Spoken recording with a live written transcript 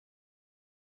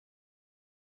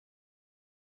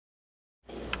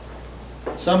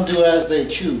Some do as they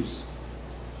choose,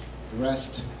 the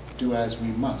rest do as we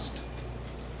must.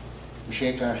 We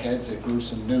shake our heads at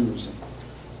gruesome news and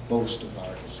boast of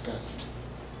our disgust.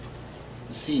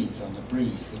 The seeds on the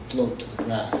breeze that float to the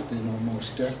grass, they know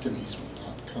most destinies will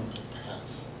not come to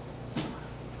pass.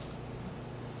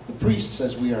 The priest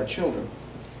says we are children.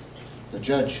 The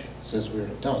judge says we're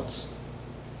adults.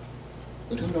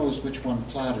 But who knows which one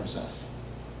flatters us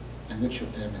and which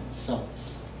of them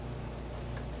insults?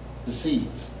 The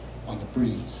seeds on the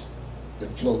breeze that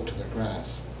float to the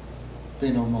grass,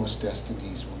 they know most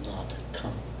destinies will not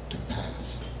come to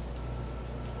pass.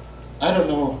 I don't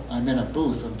know I'm in a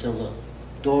booth until the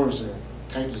doors are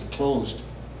tightly closed.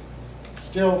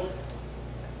 Still,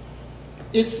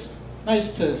 it's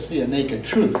nice to see a naked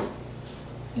truth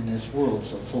in this world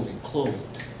so fully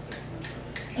clothed.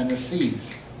 And the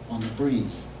seeds on the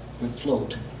breeze that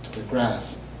float to the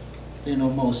grass, they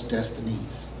know most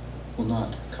destinies will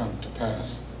not come to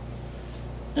pass.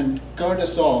 And guard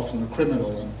us all from the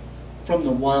criminal and from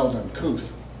the wild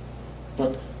uncouth,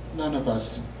 but none of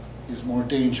us is more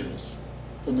dangerous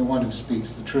than the one who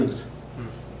speaks the truth.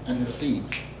 And the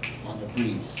seeds on the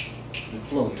breeze that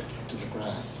float to the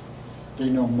grass, they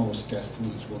know most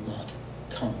destinies will not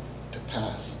come to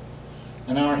pass.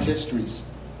 And our histories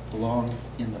belong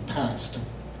in the past.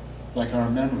 Like our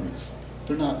memories,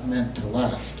 they're not meant to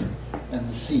last. And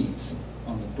the seeds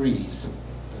on the breeze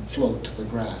that float to the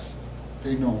grass,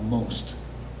 they know most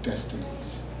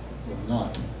destinies will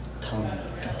not come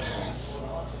to pass.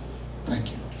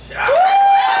 Thank you.